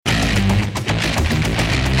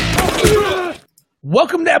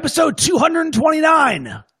Welcome to episode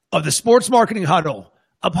 229 of the Sports Marketing Huddle,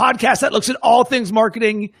 a podcast that looks at all things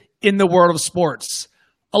marketing in the world of sports.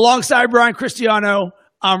 Alongside Brian Cristiano,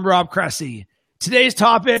 I'm Rob Cressy. Today's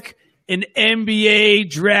topic, an NBA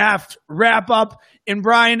draft wrap-up. And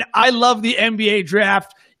Brian, I love the NBA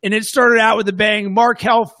draft, and it started out with a bang.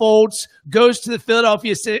 Markelle Fultz goes to the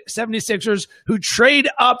Philadelphia 76ers, who trade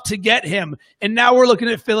up to get him. And now we're looking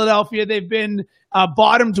at Philadelphia. They've been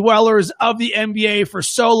bottom dwellers of the NBA for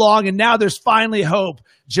so long, and now there's finally hope.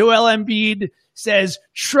 Joel Embiid says,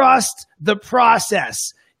 trust the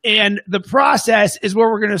process. And the process is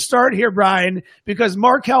where we're going to start here, Brian, because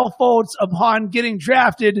Markelle Fultz, upon getting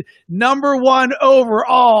drafted number 1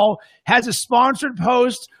 overall, has a sponsored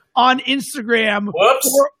post on Instagram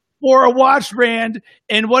for a watch brand.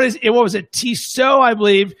 And what was it? Tissot, I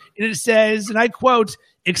believe. And it says, and I quote,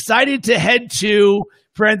 excited to head to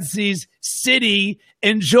parentheses city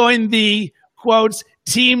and join the quotes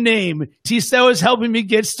team name. Tissot is helping me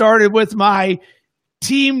get started with my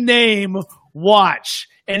team name watch.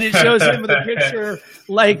 And it shows him with a picture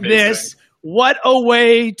like this. What a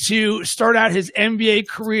way to start out his NBA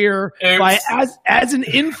career by as an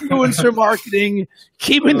influencer marketing,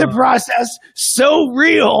 keeping the process so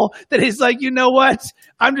real that he's like, you know what?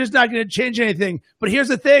 I'm just not going to change anything. But here's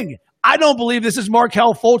the thing. I don't believe this is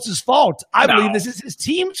Markelle Fultz's fault. I believe this is his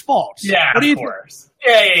team's fault. Yeah, of course.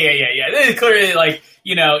 Yeah. This is clearly like,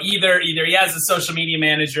 either he has a social media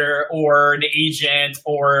manager or an agent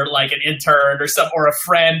or like an intern or a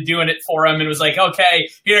friend doing it for him and was like, okay,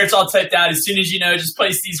 here it's all typed out. As soon as just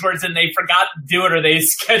place these words in. They forgot to do it or they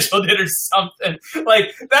scheduled it or something.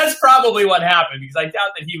 Like that's probably what happened because I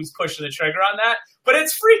doubt that he was pushing the trigger on that. But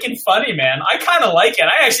it's freaking funny, man. I kind of like it.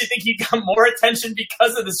 I actually think he got more attention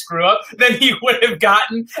because of the screw up than he would have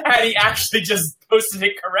gotten had he actually just posted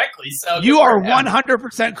it correctly. So you are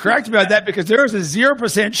 100% correct about that because there was a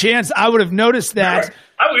 0% chance I would have noticed that.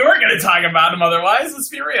 We weren't going to talk about him otherwise. Let's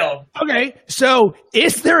be real. Okay, so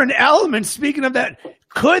is there an element, speaking of that,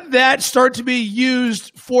 could that start to be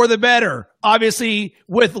used for the better? Obviously,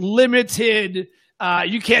 with limited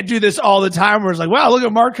you can't do this all the time where it's like, wow, look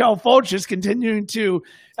at Markelle Fultz just continuing to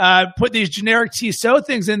put these generic Tissot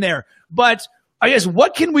things in there. But I guess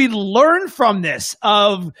what can we learn from this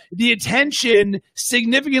of the attention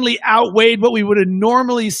significantly outweighed what we would have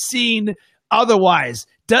normally seen otherwise?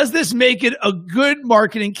 Does this make it a good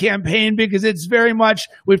marketing campaign? Because it's very much,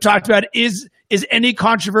 we've talked about, is any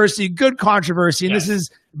controversy good controversy? And This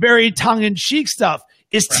is very tongue-in-cheek stuff.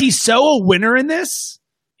 Is Tissot a winner in this?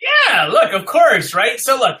 Yeah, look, of course, right?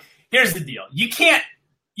 So look, here's the deal. You can't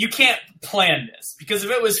plan this because if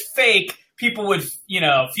it was fake, people would,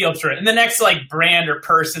 filter it. And the next brand or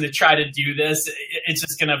person to try to do this, it's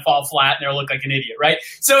just going to fall flat and they'll look like an idiot, right?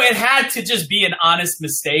 So it had to just be an honest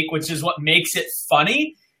mistake, which is what makes it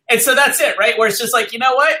funny. And so that's it, right? Where it's just like, you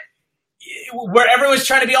know what? Where everyone's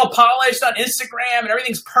trying to be all polished on Instagram and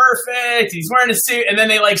everything's perfect. He's wearing a suit and then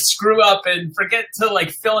they screw up and forget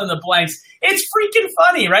to fill in the blanks. It's freaking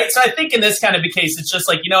funny, right? So I think in this kind of a case, it's just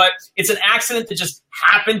you know what? It's an accident that just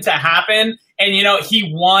happened to happen. And,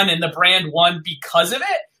 he won and the brand won because of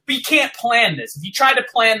it. But you can't plan this. If you try to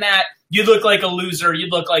plan that, you'd look like a loser.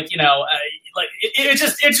 You'd look like, it'd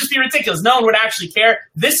just be ridiculous. No one would actually care.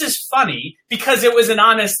 This is funny because it was an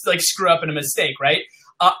honest screw up and a mistake, right?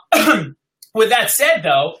 With that said,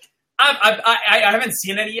 though, I haven't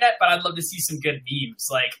seen any yet, but I'd love to see some good memes.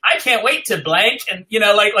 I can't wait to blank, and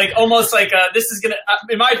almost this is gonna,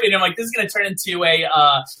 in my opinion, this is gonna turn into a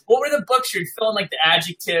what were the books you're filling the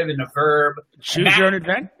adjective and a verb? Choose your own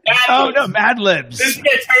adventure. Oh no, Mad Libs. This is gonna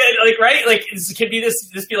turn it right. This could be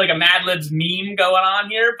this be like a Mad Libs meme going on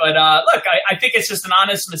here. But look, I think it's just an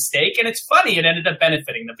honest mistake, and it's funny. It ended up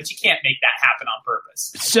benefiting them, but you can't make that happen on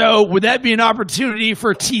purpose. So would that be an opportunity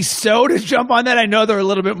for Tissot to jump on that? I know they're a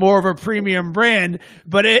little bit more of a premium brand,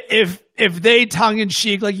 but if they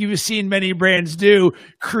tongue-in-cheek, like you've seen many brands do,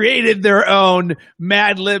 created their own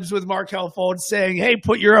Mad Libs with Markelle Fultz saying, hey,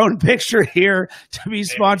 put your own picture here to be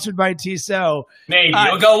sponsored by Tissot. Maybe.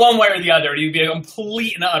 It'll go one way or the other. It'll be a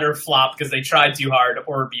complete and utter flop because they tried too hard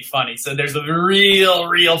or be funny. So there's a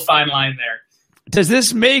real fine line there. Does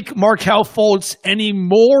this make Markelle Fultz any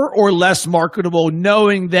more or less marketable,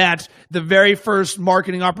 knowing that the very first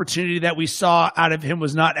marketing opportunity that we saw out of him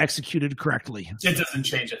was not executed correctly? It doesn't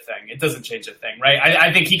change a thing. Right?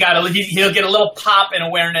 I think he'll get a little pop in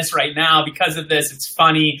awareness right now because of this. It's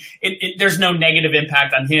funny. There's no negative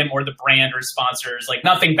impact on him or the brand or sponsors.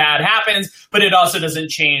 Nothing bad happens, but it also doesn't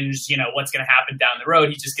change, what's going to happen down the road.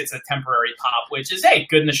 He just gets a temporary pop, which is, hey,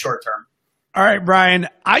 good in the short term. All right, Brian,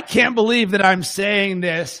 I can't believe that I'm saying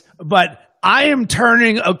this, but I am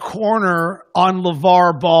turning a corner on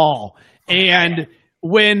LeVar Ball. And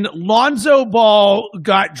when Lonzo Ball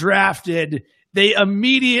got drafted, they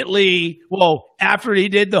immediately, after he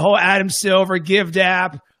did the whole Adam Silver, Give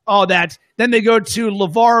Dap, all that, then they go to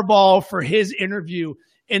LeVar Ball for his interview.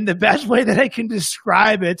 And the best way that I can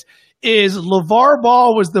describe it is LeVar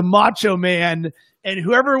Ball was the macho man, and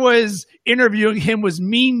whoever was interviewing him was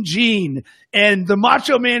Mean Gene. And the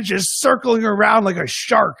macho man just circling around like a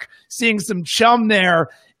shark, seeing some chum there.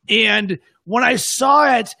 And when I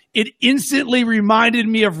saw it, it instantly reminded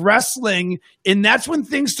me of wrestling. And that's when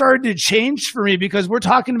things started to change for me, because we're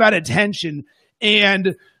talking about attention.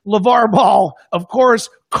 And LeVar Ball, of course,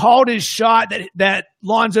 called his shot that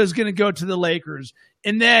Lonzo is going to go to the Lakers.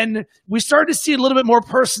 And then we started to see a little bit more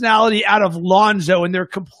personality out of Lonzo, and they're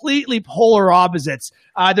completely polar opposites.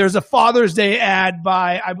 There's a Father's Day ad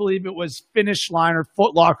by, I believe it was Finish Line or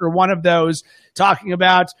Foot Locker, one of those, talking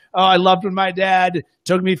about, I loved when my dad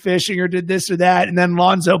took me fishing or did this or that. And then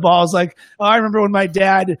Lonzo Ball's like, I remember when my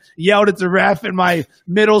dad yelled at the ref in my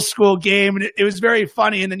middle school game. And it was very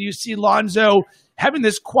funny. And then you see Lonzo having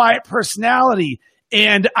this quiet personality.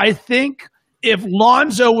 And I think if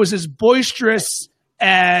Lonzo was as boisterous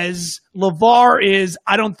as LeVar is,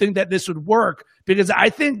 I don't think that this would work, because I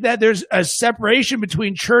think that there's a separation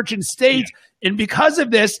between church and state. And because of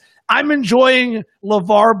this, I'm enjoying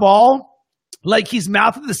LeVar Ball like he's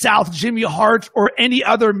Mouth of the South, Jimmy Hart, or any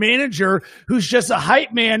other manager who's just a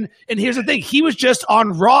hype man. And here's the thing. He was just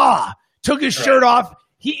on Raw, took his shirt off.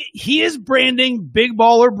 He is branding Big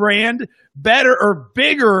Baller Brand better or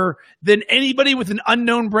bigger than anybody with an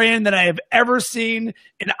unknown brand that I have ever seen.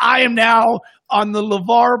 And I am now on the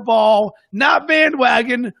LeVar Ball, not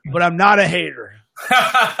bandwagon, but I'm not a hater.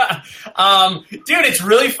 Dude, it's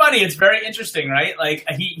really funny. It's very interesting, right? Like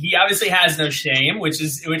he obviously has no shame, which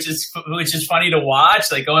is funny to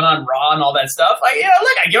watch, like going on Raw and all that stuff. Like,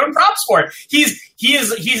 look, I give him props for it. He's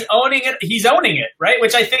owning it. He's owning it, right?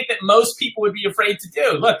 Which I think that most people would be afraid to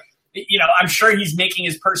do. Look, I'm sure he's making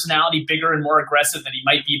his personality bigger and more aggressive than he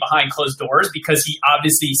might be behind closed doors, because he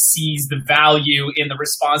obviously sees the value in the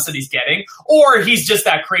response that he's getting, or he's just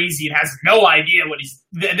that crazy and has no idea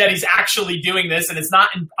that he's actually doing this, and it's not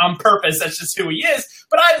on purpose. That's just who he is.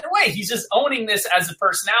 But either way, he's just owning this as a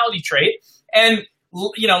personality trait. And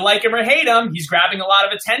like him or hate him, he's grabbing a lot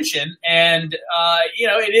of attention. And,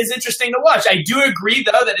 it is interesting to watch. I do agree,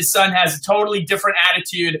 though, that his son has a totally different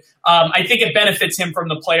attitude. I think it benefits him from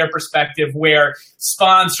the player perspective, where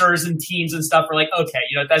sponsors and teams and stuff are like, okay,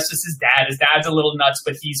 that's just his dad. His dad's a little nuts,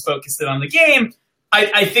 but he's focused in on the game.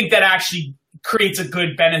 I think that actually creates a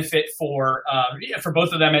good benefit for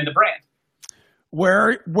both of them and the brand.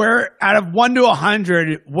 Where out of 1 to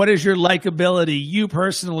 100, what is your likability, you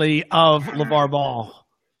personally, of LeVar Ball?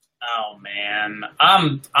 Oh man,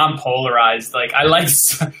 I'm polarized. Like I like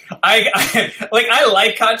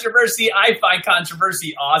controversy. I find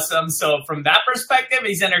controversy awesome. So from that perspective,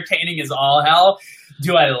 he's entertaining as all hell.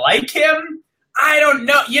 Do I like him? I don't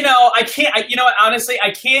know. I can't. Honestly,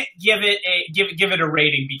 I can't give it a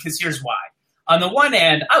rating, because here's why. On the one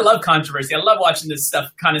end, I love controversy. I love watching this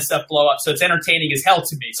kind of stuff blow up. So it's entertaining as hell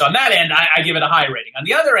to me. So on that end, I give it a high rating. On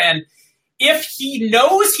the other end, if he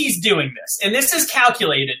knows he's doing this, and this is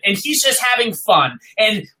calculated, and he's just having fun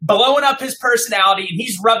and blowing up his personality, and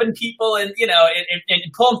he's rubbing people and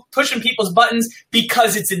pushing people's buttons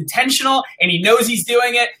because it's intentional, and he knows he's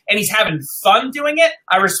doing it, and he's having fun doing it,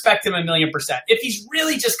 I respect him 1,000,000%. If he's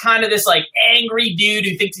really just kind of this like angry dude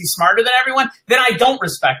who thinks he's smarter than everyone, then I don't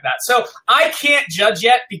respect that. So I can't judge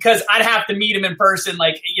yet, because I'd have to meet him in person,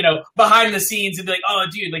 like, behind the scenes, and be like, oh,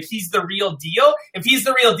 dude, like he's the real deal. If he's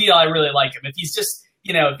the real deal, I really like him. If he's just,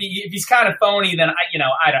 if he's kind of phony, then I don't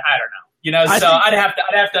know. So I'd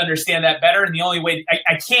have to understand that better. And the only way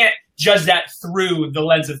I can't judge that through the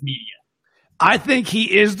lens of media. I think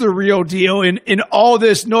he is the real deal. In all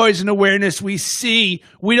this noise and awareness we see,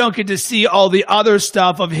 we don't get to see all the other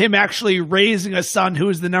stuff of him actually raising a son who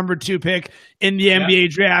is the number 2 pick in the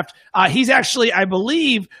NBA draft. He's actually, I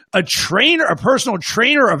believe, a personal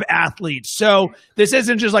trainer of athletes. So this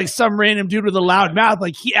isn't just like some random dude with a loud mouth.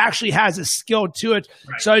 Like, he actually has a skill to it.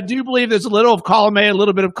 Right. So I do believe there's a little of column A, a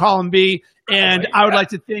little bit of column B. And I would like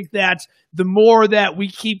to think that the more that we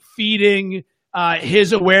keep feeding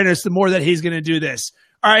his awareness, the more that he's going to do this.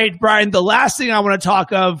 All right, Brian, the last thing I want to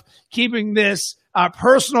talk of, keeping this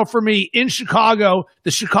personal for me, in Chicago,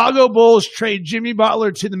 the Chicago Bulls trade Jimmy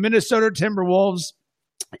Butler to the Minnesota Timberwolves.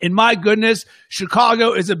 And my goodness,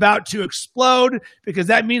 Chicago is about to explode because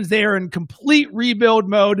that means they are in complete rebuild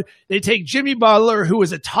mode. They take Jimmy Butler, who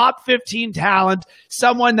is a top 15 talent,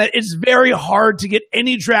 someone that is very hard to get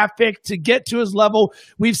any draft pick to get to his level.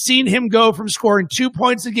 We've seen him go from scoring 2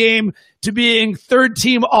 points a game to being third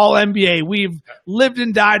team All-NBA. We've lived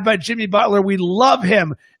and died by Jimmy Butler. We love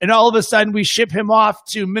him. And all of a sudden we ship him off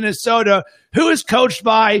to Minnesota, who is coached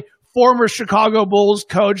by former Chicago Bulls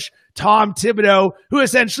coach Tom Thibodeau, who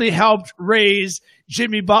essentially helped raise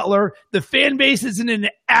Jimmy Butler. The fan base is in an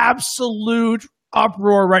absolute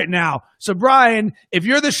uproar right now. So, Brian, if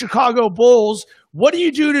you're the Chicago Bulls, what do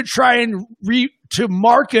you do to try and to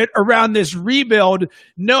market around this rebuild,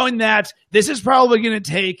 knowing that this is probably going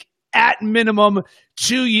to take, at minimum,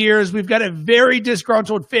 2 years? We've got a very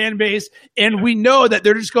disgruntled fan base, and we know that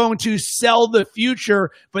they're just going to sell the future,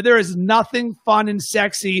 but there is nothing fun and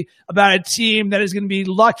sexy about a team that is going to be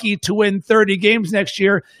lucky to win 30 games next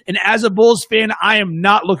year. And as a Bulls fan, I am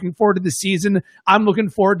not looking forward to the season. I'm looking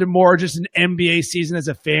forward to more just an NBA season as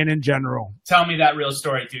a fan in general. Tell me that real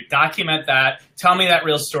story, dude. Document that. Tell me that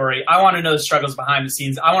real story. I want to know the struggles behind the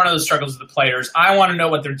scenes. I want to know the struggles of the players. I want to know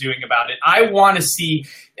what they're doing about it. I want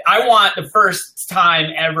the first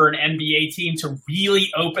time ever an NBA team to really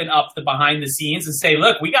open up the behind the scenes and say,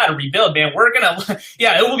 look, we got to rebuild, man. We're going to,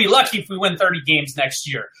 it will be lucky if we win 30 games next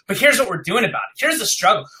year. But here's what we're doing about it. Here's the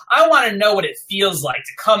struggle. I want to know what it feels like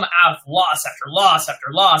to come out loss after loss after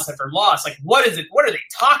loss after loss. Like, what is it? What are they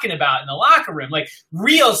talking about in the locker room? Like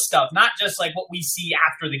real stuff, not just like what we see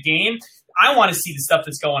after the game. I want to see the stuff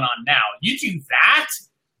that's going on now. You do that,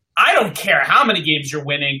 I don't care how many games you're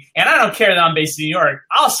winning, and I don't care that I'm based in New York.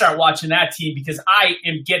 I'll start watching that team because I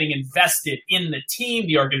am getting invested in the team,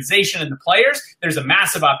 the organization, and the players. There's a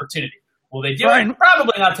massive opportunity. Will they do it?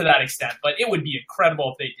 Probably not to that extent, but it would be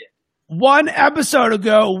incredible if they did. One episode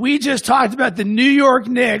ago, we just talked about the New York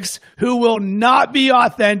Knicks, who will not be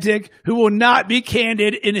authentic, who will not be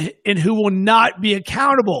candid, and who will not be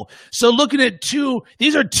accountable. So looking at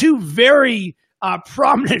these are two very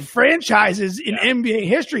prominent franchises in NBA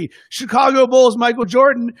history. Chicago Bulls, Michael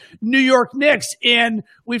Jordan, New York Knicks. And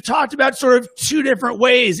we've talked about sort of two different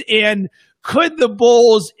ways. And could the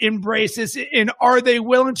Bulls embrace this? And are they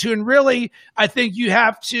willing to? And really, I think you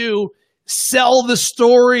have to sell the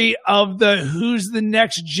story of who's the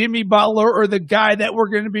next Jimmy Butler or the guy that we're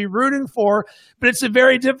going to be rooting for. But it's a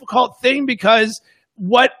very difficult thing because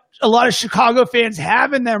what a lot of Chicago fans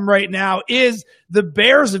have in them right now is the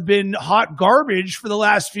Bears have been hot garbage for the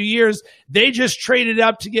last few years. They just traded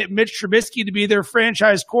up to get Mitch Trubisky to be their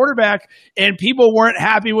franchise quarterback, and people weren't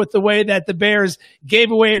happy with the way that the Bears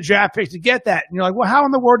gave away a draft pick to get that. And you're like, well, how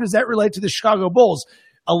in the world does that relate to the Chicago Bulls?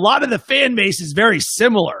 A lot of the fan base is very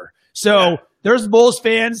similar. So there's Bulls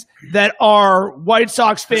fans that are White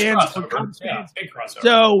Sox fans. Big crossover.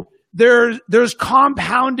 So there's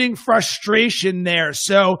compounding frustration there.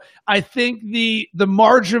 So I think the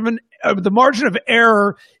margin of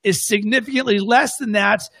error is significantly less than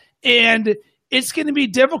that, and it's going to be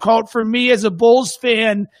difficult for me as a Bulls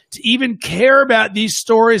fan to even care about these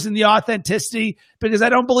stories and the authenticity because I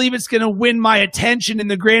don't believe it's going to win my attention in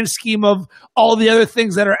the grand scheme of all the other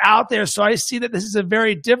things that are out there. So I see that this is a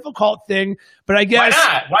very difficult thing, but I guess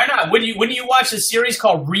why not? When you watch a series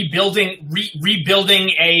called Rebuilding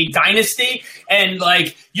a Dynasty, and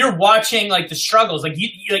like you're watching like the struggles,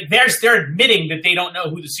 they're admitting that they don't know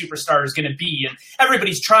who the superstar is going to be, and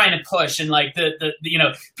everybody's trying to push, and like the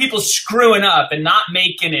people screwing up and not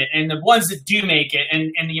making it, and the ones that do make it,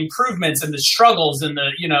 and the improvements and the struggles and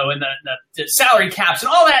the salary caps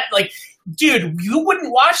and all that. Like, dude, you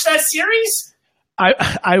wouldn't watch that series?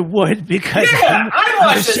 I would because I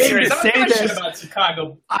watched that series. I'm not sure about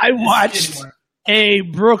Chicago. I watched a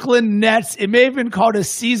Brooklyn Nets. It may have been called a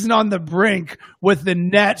season on the brink with the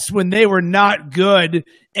Nets when they were not good,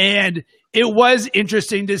 and it was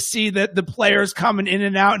interesting to see that the players coming in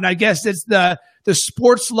and out. And I guess it's the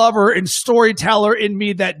sports lover and storyteller in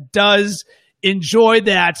me that does enjoy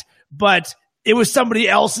that, but it was somebody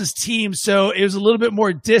else's team, so it was a little bit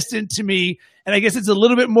more distant to me. And I guess it's a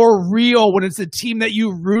little bit more real when it's a team that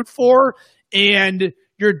you root for and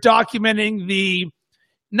you're documenting the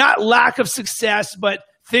not lack of success, but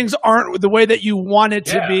things aren't the way that you want it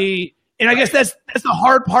to be. And I guess that's the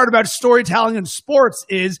hard part about storytelling in sports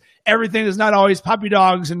is everything is not always puppy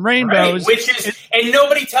dogs and rainbows. Right, and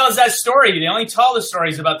nobody tells that story. They only tell the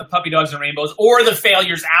stories about the puppy dogs and rainbows or the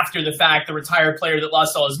failures after the fact, the retired player that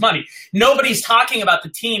lost all his money. Nobody's talking about the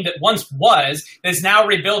team that once was, that's now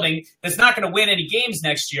rebuilding, that's not going to win any games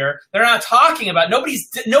next year. They're not talking about, nobody's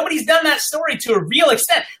done that story to a real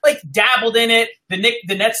extent. Like, dabbled in it.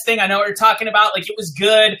 The Nets thing, I know what you're talking about. Like, it was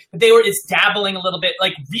good, but it's dabbling a little bit.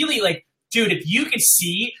 Like, really, like, dude, if you could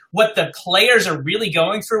see what the players are really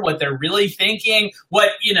going through, what they're really thinking, what,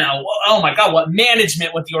 oh my God, what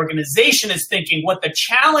management, what the organization is thinking, what the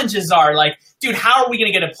challenges are. Like, dude, how are we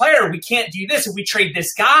going to get a player? We can't do this if we trade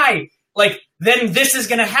this guy. Like, then this is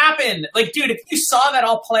going to happen. Like, dude, if you saw that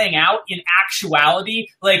all playing out in actuality,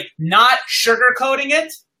 like, not sugarcoating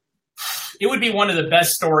it, it would be one of the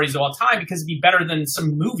best stories of all time because it'd be better than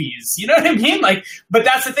some movies. You know what I mean? Like, but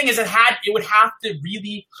that's the thing is it would have to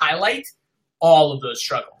really highlight all of those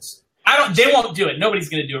struggles. They won't do it. Nobody's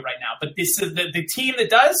going to do it right now. But the team that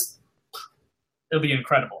does, it'll be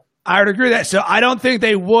incredible. I would agree with that. So I don't think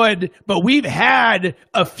they would, but we've had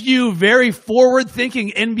a few very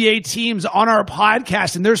forward-thinking NBA teams on our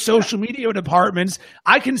podcast and their social media departments.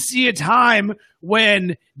 I can see a time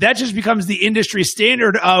when that just becomes the industry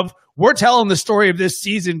standard of we're telling the story of this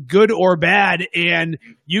season, good or bad, and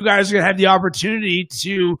you guys are going to have the opportunity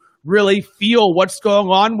to really feel what's going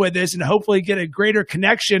on with this and hopefully get a greater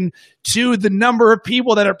connection to the number of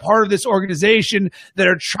people that are part of this organization that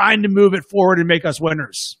are trying to move it forward and make us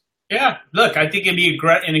winners. Yeah, look, I think it'd be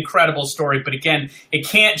an incredible story. But again, it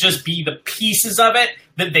can't just be the pieces of it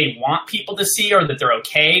that they want people to see or that they're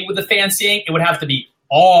okay with the fans seeing. It would have to be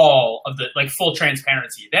all of the, like, full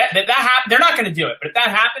transparency. They're not going to do it. But if that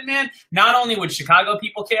happened, man, not only would Chicago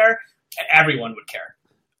people care, everyone would care.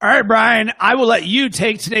 All right, Brian, I will let you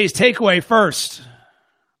take today's takeaway first.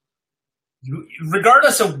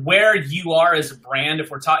 Regardless of where you are as a brand, if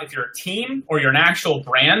you're a team or you're an actual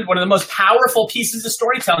brand, one of the most powerful pieces of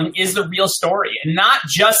storytelling is the real story, and not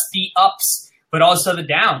just the ups, but also the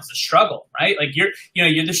downs, the struggle, right? Like you're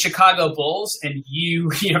the Chicago Bulls, and you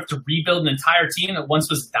have to rebuild an entire team that once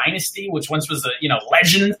was a dynasty, which once was a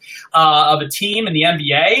legend of a team in the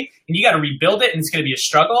NBA, and you got to rebuild it, and it's going to be a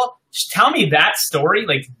struggle. Just tell me that story,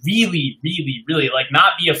 like really, really, really, like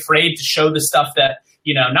not be afraid to show the stuff that,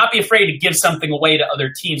 not be afraid to give something away to other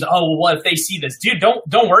teams. Oh, well, what if they see this? Dude,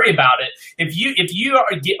 don't worry about it. If you are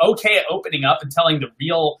okay at opening up and telling the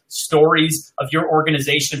real stories of your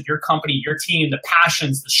organization, of your company, your team, the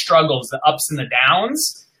passions, the struggles, the ups and the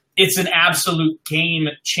downs, it's an absolute game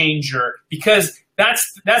changer because that's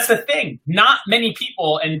the thing. Not many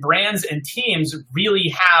people and brands and teams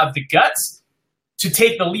really have the guts to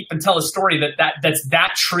take the leap and tell a story that's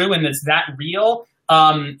that true and that's that real,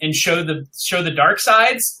 and show the dark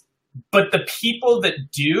sides. But the people that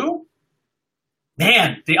do,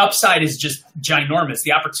 man, the upside is just ginormous.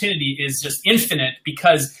 The opportunity is just infinite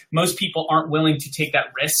because most people aren't willing to take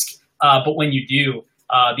that risk. But when you do,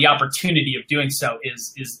 the opportunity of doing so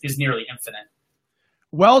is nearly infinite.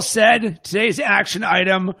 Well said. Today's action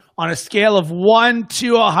item on a scale of 1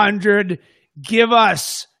 to 100. Give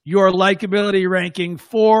us your likability ranking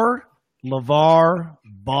for LeVar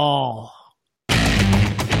Ball.